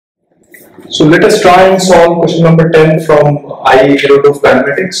So let us try and solve question number 10 from Irodov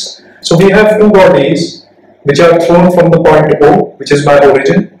Kinematics. So we have two bodies which are thrown from the point O, which is my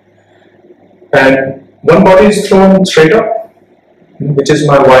origin, and one body is thrown straight up, which is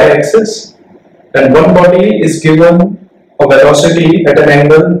my y-axis, and one body is given a velocity at an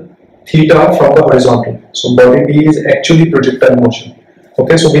angle theta from the horizontal. So body B is actually projectile motion.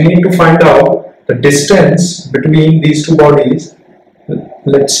 Okay, so we need to find out the distance between these two bodies,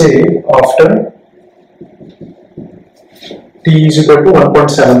 let's say after t is equal to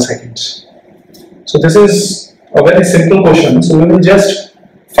 1.7 seconds. So this is a very simple question. So we will just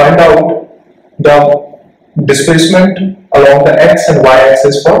find out the displacement along the x and y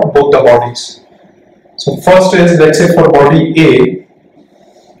axis for both the bodies. So first is, let's say for body A.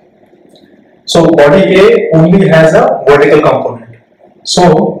 So body A only has a vertical component.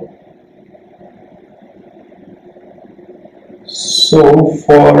 So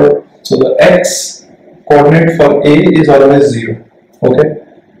the x coordinate for A is always 0. Okay.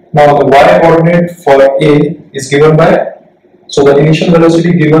 Now the y coordinate for A is given by, so the initial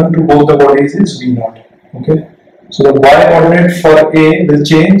velocity given to both the bodies is v0. Okay. So the y coordinate for A will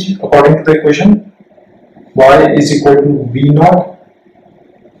change according to the equation. Y is equal to v0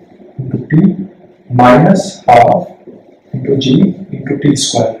 into t minus half into g into t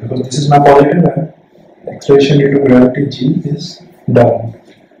square, because this is my positive and acceleration due to gravity g is down.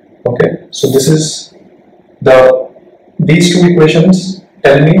 Okay, so this is these two equations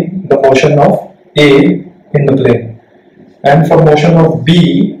tell me the motion of A in the plane, and for motion of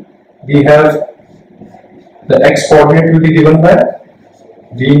B we have the x coordinate will be given by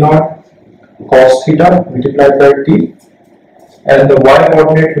v0 cos theta multiplied by t, and the y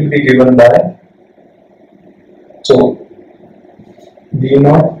coordinate will be given by, so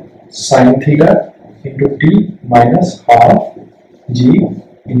v0 sin theta into t minus half g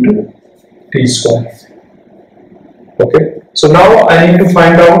into t square. Okay, so now I need to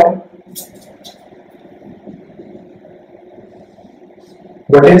find out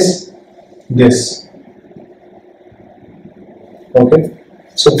what is this. Okay,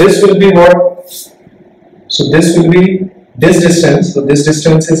 so this will be what? So this will be this distance. So this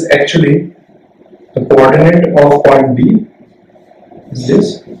distance is actually the coordinate of point B is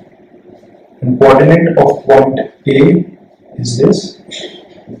this, and coordinate of point A is this,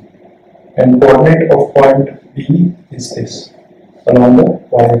 and coordinate of point B is this along the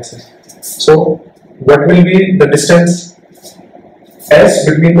y-axis. So what will be the distance S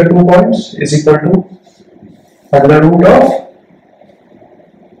between the 2 points is equal to under root of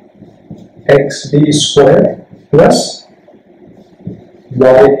xb square plus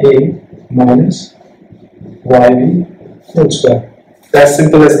ya minus yb whole square. As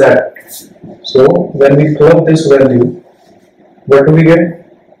simple as that. So when we plug this value, what do we get?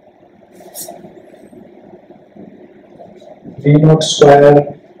 v0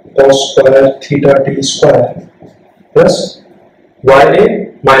 square cos square theta t square plus ya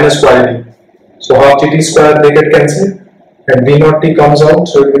minus yb. So half gt square they get cancelled, and v0 t comes out,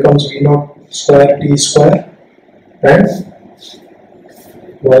 so it becomes v0 square t square and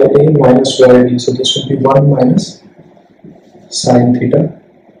ya minus yb. So this would be 1 minus sin theta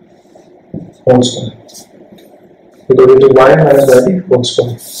whole square, because it is y minus yb whole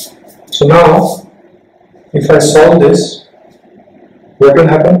square. So now if I solve this, what will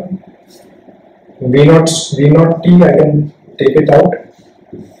happen? v0 t I can take it out,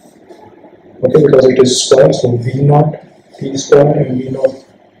 okay, because it is square. So v0 t square and v0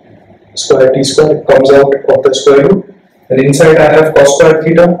 square t square comes out of the square root, and inside I have cos square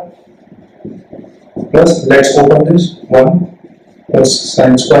theta plus, let's open this, 1 plus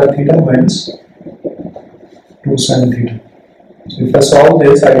sin square theta minus 2 sin theta. So if I solve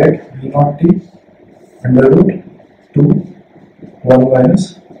this, I get v0 t under root 2 1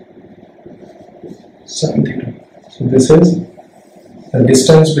 minus sin theta. So this is the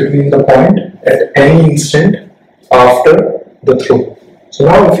distance between the point at any instant after the throw. So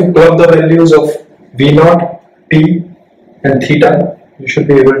now if you plug the values of v0, t and theta, you should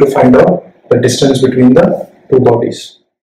be able to find out the distance between the two bodies.